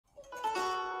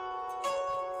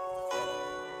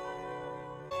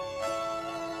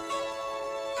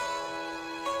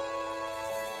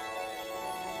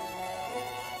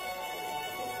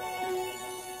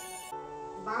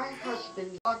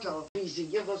Otto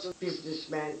Wiesinger was a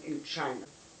businessman in China.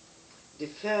 The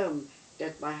firm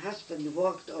that my husband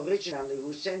worked originally,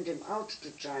 who sent him out to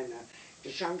China,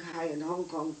 the Shanghai and Hong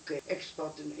Kong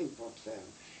export and import firm,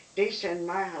 they sent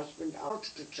my husband out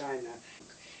to China,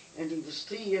 and he was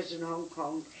 3 years in Hong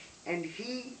Kong, and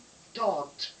he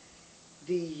taught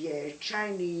the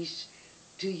Chinese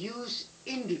to use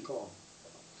indigo.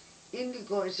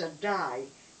 Indigo is a dye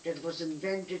that was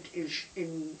invented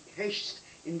in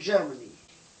Germany.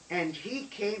 And he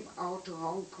came out to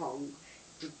Hong Kong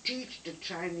to teach the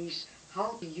Chinese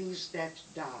how to use that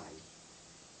dye.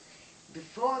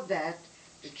 Before that,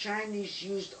 the Chinese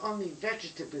used only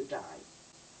vegetable dye.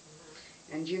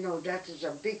 And you know, that is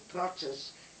a big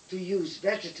process to use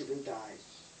vegetable dyes.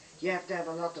 You have to have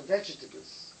a lot of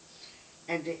vegetables.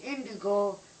 And the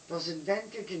indigo was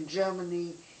invented in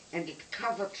Germany, and it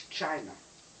covered China.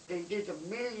 They did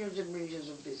millions and millions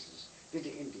of business with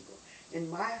the indigo. And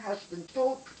my husband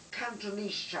spoke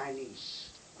Cantonese Chinese.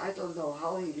 I don't know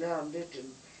how he learned it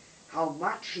and how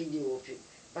much he knew of it,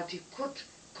 but he could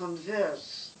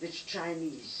converse with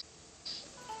Chinese.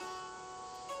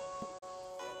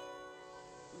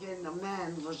 When a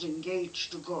man was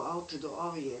engaged to go out to the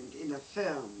Orient in a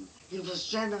firm, he was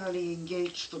generally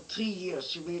engaged for 3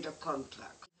 years. He made a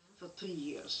contract for 3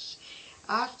 years.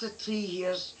 After 3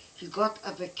 years, he got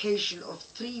a vacation of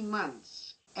 3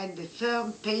 months, and the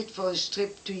firm paid for his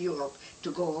trip to Europe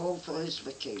to go home for his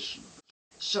vacation.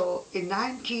 So in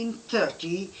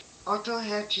 1930, Otto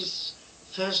had his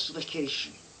first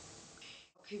vacation.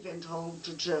 He went home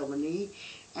to Germany,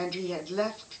 and he had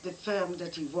left the firm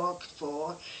that he worked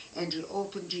for, and he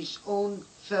opened his own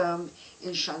firm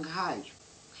in Shanghai,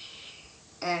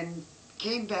 and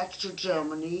came back to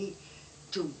Germany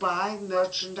to buy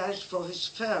merchandise for his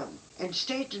firm, and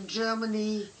stayed in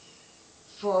Germany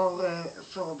for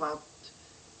about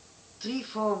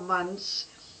 3-4 months,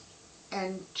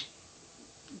 and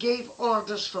gave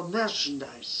orders for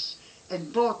merchandise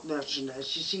and bought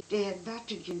merchandise. You see, they had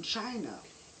nothing in China.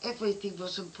 Everything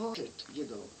was imported, you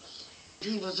know.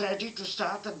 He was ready to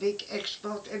start a big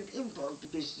export and import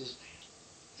business,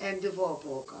 and the war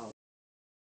broke out.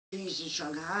 He's in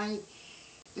Shanghai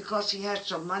because he had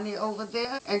some money over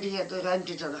there, and he had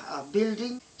rented a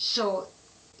building. So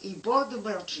he bought the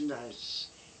merchandise,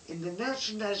 and the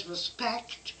merchandise was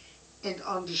packed and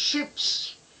on the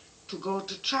ships to go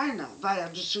to China via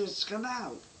the Suez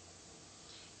Canal.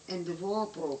 And the war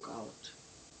broke out,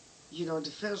 you know,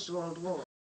 the First World War.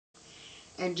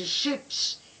 And the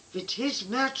ships with his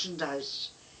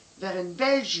merchandise were in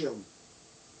Belgium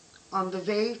on the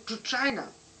way to China.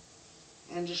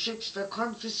 And the ships were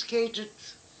confiscated,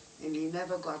 and he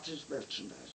never got his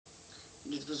merchandise.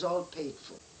 And it was all paid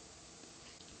for.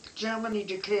 Germany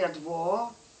declared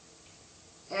war,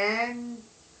 and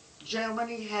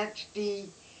Germany had the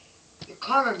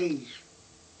colony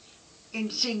in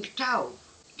Tsingtao,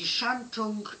 the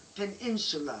Shantung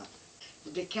Peninsula,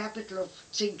 the capital of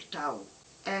Tsingtao.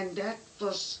 And that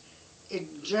was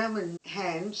in German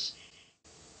hands.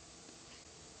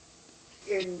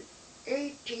 In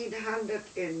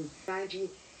 1890,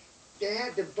 they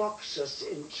had the Boxers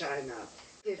in China,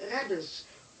 the rebels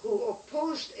who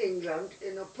opposed England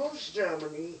and opposed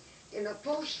Germany and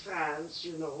opposed France,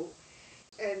 you know.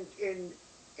 And in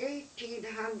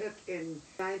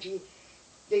 1890,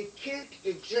 they killed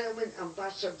the German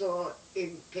ambassador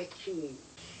in Peking.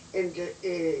 And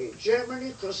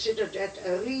Germany considered that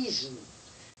a reason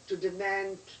to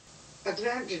demand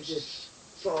advantages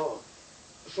for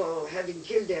having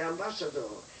killed their ambassador.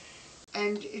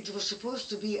 And it was supposed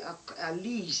to be a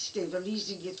lease. They were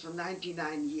leasing it for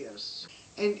 99 years.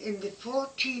 And in the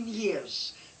 14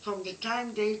 years, from the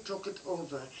time they took it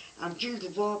over until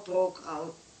the war broke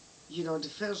out, you know, the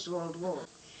First World War,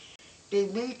 they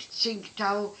made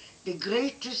Tsingtao the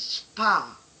greatest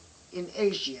spa in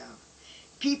Asia.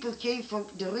 People came from,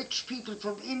 the rich people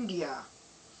from India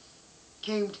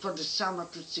came for the summer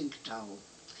to Tsingtao.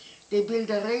 They built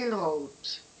a railroad.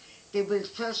 They built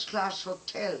first-class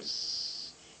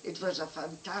hotels. It was a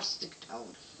fantastic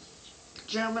town.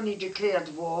 Germany declared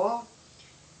war,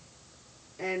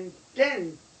 and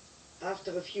then,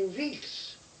 after a few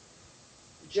weeks,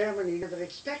 Germany never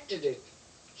expected it.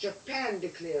 Japan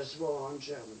declares war on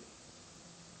Germany.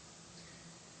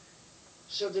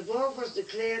 So the war was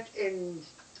declared in,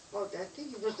 I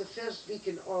think it was the first week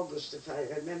in August, if I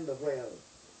remember well.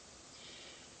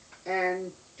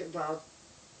 And about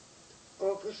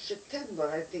August, September,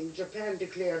 I think, Japan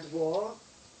declared war.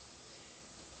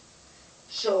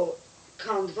 So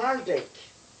Count Waldeck,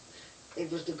 it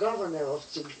was the governor of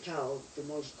Tsingtao, the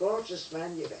most gorgeous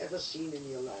man you've ever seen in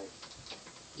your life,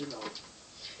 you know.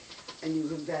 I knew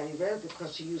him very well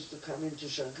because he used to come into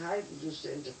Shanghai. We used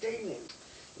to entertain him.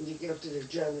 And he'd go to the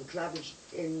German club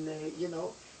in, you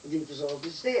know, and he was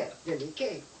always there. Then he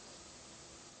came.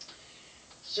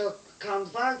 So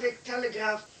Count Waldeck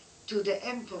telegraphed to the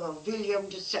Emperor William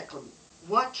II,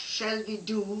 "What shall we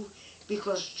do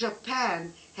because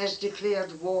Japan has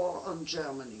declared war on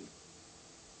Germany?"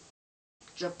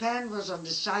 Japan was on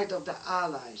the side of the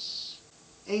Allies,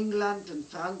 England and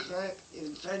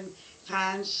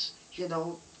France, you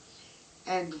know,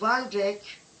 and Waldeck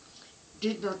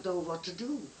did not know what to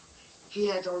do. He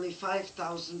had only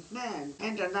 5,000 men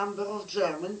and a number of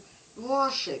German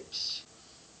warships.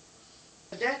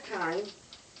 At that time,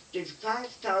 the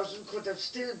 5,000 could have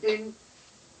still been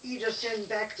either sent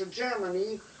back to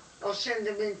Germany or send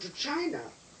them into China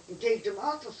and take them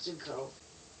out of Tsingtao.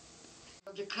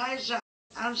 The Kaiser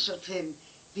answered him,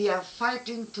 "We are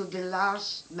fighting to the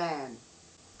last man.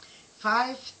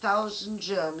 5,000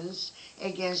 Germans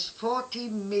against 40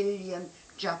 million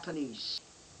Japanese."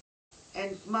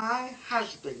 And my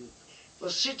husband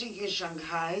was sitting in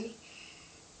Shanghai.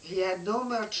 He had no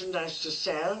merchandise to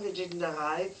sell, he didn't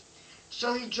arrive.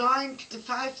 So he joined the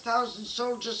 5,000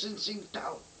 soldiers in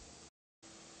Tsingtao.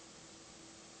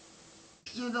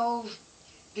 You know,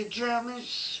 the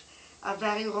Germans are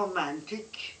very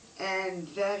romantic and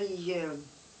very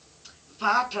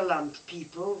Vaterland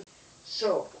people.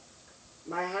 So,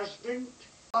 my husband,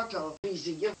 Otto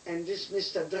Wiesinger, and this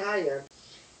Mr. Dreyer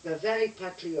were very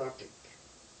patriotic.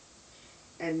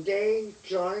 And they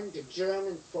joined the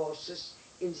German forces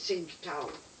in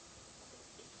Tsingtao.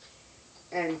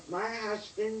 And my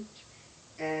husband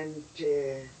and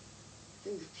I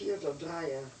think Theodor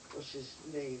Dreyer was his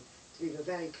name. We were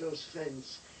very close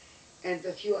friends. And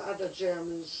a few other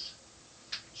Germans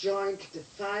joined the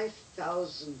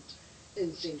 5,000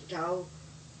 in Tsingtao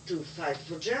to fight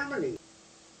for Germany.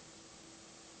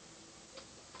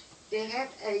 They had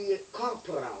a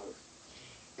corporal,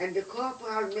 and the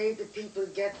corporal made the people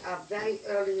get up very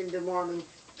early in the morning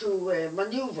to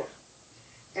maneuver.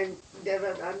 And there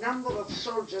were a number of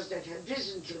soldiers that had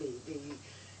dysentery.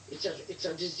 It's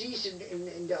a disease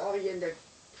in the Orient that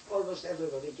almost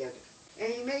everybody gets it.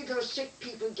 And he made those sick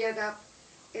people get up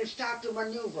and start to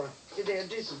maneuver with their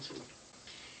dysentery.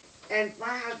 And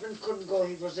my husband couldn't go,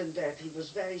 he was in bed, he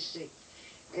was very sick.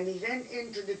 And he went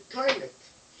into the toilet.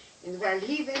 And while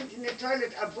he went in the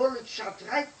toilet, a bullet shot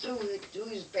right through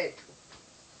his bed.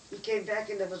 He came back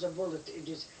and there was a bullet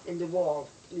in the wall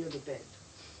near the bed.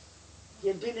 He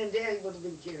had been in there, he would have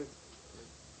been killed.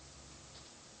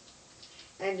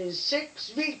 And in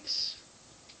 6 weeks,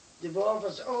 the war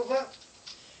was over,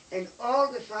 and all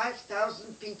the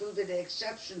 5,000 people, with the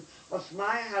exception of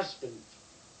my husband,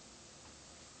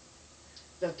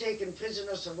 were taken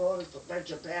prisoners of war by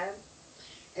Japan,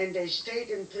 and they stayed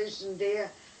in prison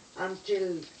there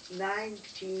until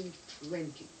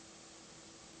 1920.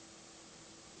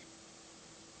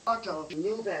 Otto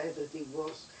knew where everything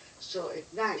was, so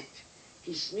at night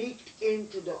he sneaked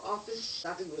into the office.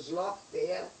 Nothing was locked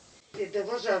there. There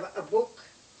was a book,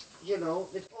 you know,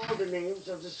 with all the names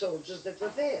of the soldiers that were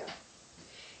there.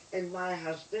 And my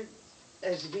husband,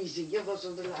 as Wiesinger, was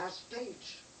on the last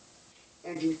page.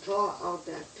 And he tore out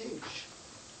that page,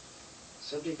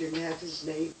 so they didn't have his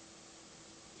name.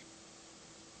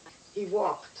 He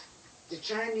walked. The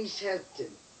Chinese helped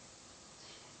him.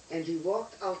 And he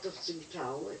walked out of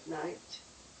Tsingtao at night,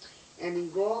 and he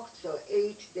walked for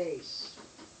 8 days,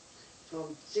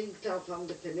 from Tsingtao, from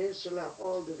the peninsula,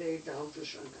 all the way down to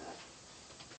Shanghai.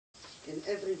 And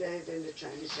everywhere when the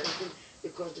Chinese helped him,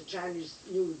 because the Chinese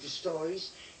knew the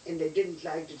stories, and they didn't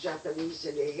like the Japanese,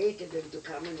 and they hated them to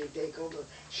come in and take over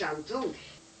Shantung.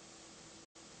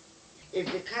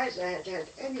 If the Kaiser had had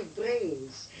any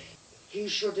brains, he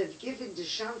should have given the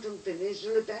Shantung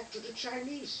Peninsula back to the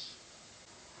Chinese.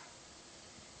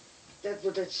 That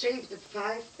would have saved the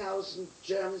 5,000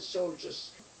 German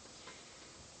soldiers.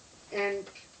 And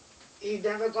he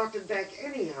never got it back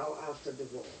anyhow after the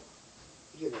war,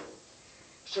 you know.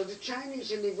 So the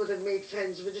Chinese, and he would have made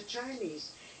friends with the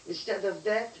Chinese. Instead of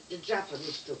that, the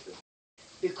Japanese took it.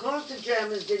 Because the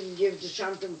Germans didn't give the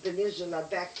Shantung Peninsula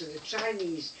back to the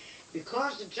Chinese,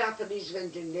 because the Japanese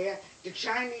went in there, the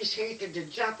Chinese hated the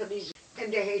Japanese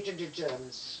and they hated the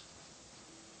Germans.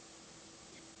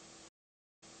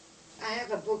 I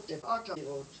have a book that Otto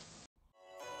wrote.